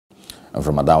And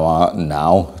from Adawa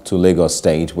now to Lagos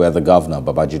State, where the Governor,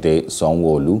 Babajide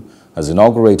Sanwo-Olu, has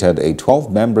inaugurated a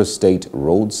 12-member state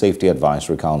road safety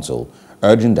advisory council,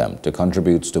 urging them to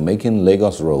contribute to making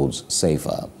Lagos roads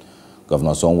safer.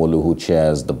 Governor Sanwo-Olu, who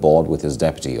chairs the board with his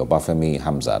deputy, Obafemi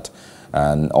Hamzat,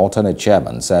 an alternate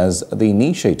chairman, says the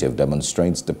initiative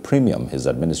demonstrates the premium his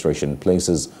administration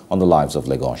places on the lives of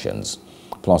Lagosians.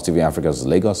 Plus TV Africa's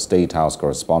Lagos State House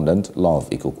correspondent, Love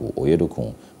Ikuku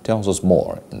Oyedokun, tells us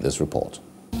more in this report.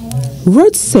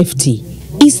 Road safety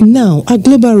is now a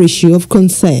global issue of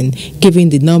concern, given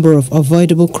the number of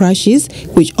avoidable crashes,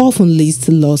 which often leads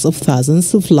to loss of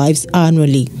thousands of lives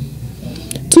annually.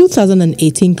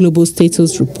 2018 Global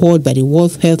Status Report by the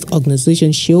World Health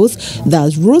Organization shows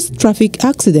that road traffic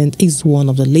accident is one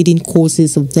of the leading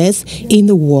causes of deaths in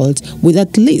the world, with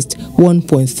at least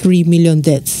 1.3 million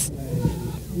deaths.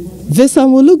 The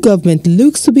Sanwo-Olu government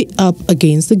looks to be up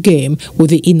against the game with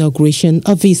the inauguration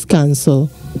of this council.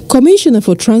 Commissioner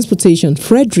for Transportation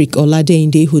Frederick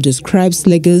Oladeyinde, who describes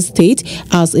Lagos State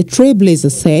as a trailblazer,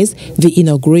 says the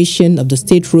inauguration of the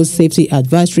State Road Safety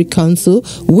Advisory Council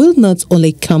will not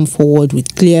only come forward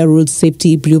with clear road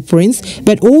safety blueprints,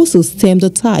 but also stem the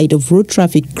tide of road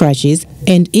traffic crashes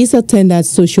and its attendant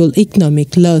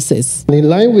social-economic losses. In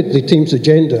line with the team's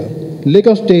agenda,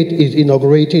 Lagos State is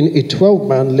inaugurating a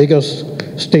 12-man Lagos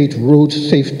State Road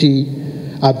Safety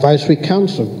Advisory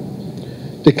Council.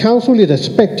 The council is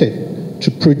expected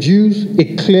to produce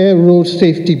a clear road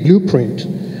safety blueprint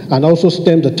and also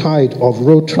stem the tide of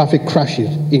road traffic crashes,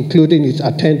 including its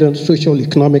attendant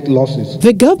social-economic losses.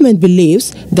 The government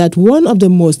believes that one of the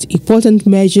most important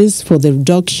measures for the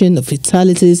reduction of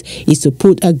fatalities is to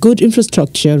put a good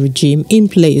infrastructure regime in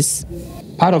place.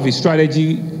 Part of its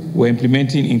strategy we're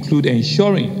implementing include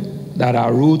ensuring that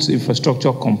our roads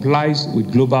infrastructure complies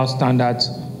with global standards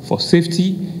for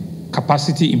safety,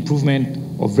 capacity improvement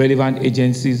of relevant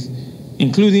agencies,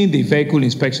 including the Vehicle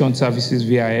Inspection Services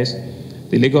VIS,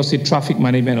 the Lagos State Traffic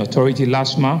Management Authority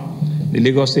LASMA, the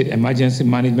Lagos State Emergency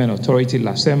Management Authority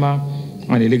LASEMA,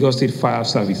 and the Lagos State Fire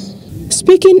Service.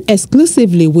 Speaking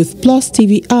exclusively with Plus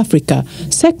TV Africa,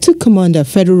 Sector Commander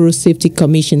Federal Road Safety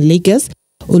Commission Lagos,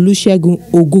 Olusegun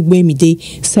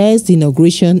Ogungbemide, says the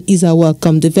inauguration is a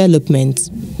welcome development.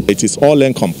 It is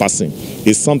all-encompassing.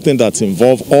 It's something that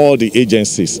involves all the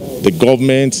agencies, the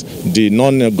government, the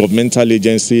non-governmental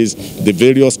agencies, the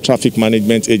various traffic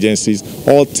management agencies,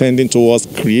 all tending towards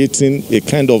creating a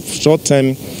kind of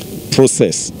short-term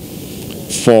process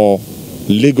for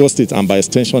Lagos State and by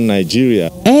extension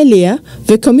Nigeria. Earlier,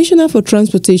 the Commissioner for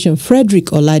Transportation Frederick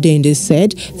Oladeyinde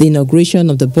said the inauguration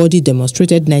of the body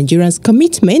demonstrated Nigeria's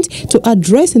commitment to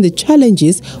addressing the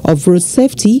challenges of road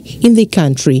safety in the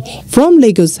country. From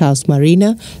Lagos House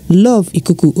Marina, Love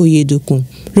Ikuku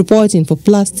Oyedokun, reporting for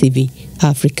Plus TV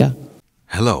Africa.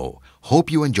 Hello,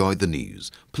 hope you enjoyed the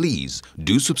news. Please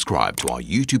do subscribe to our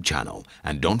YouTube channel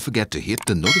and don't forget to hit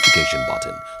the notification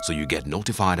button so you get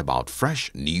notified about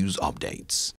fresh news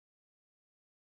updates.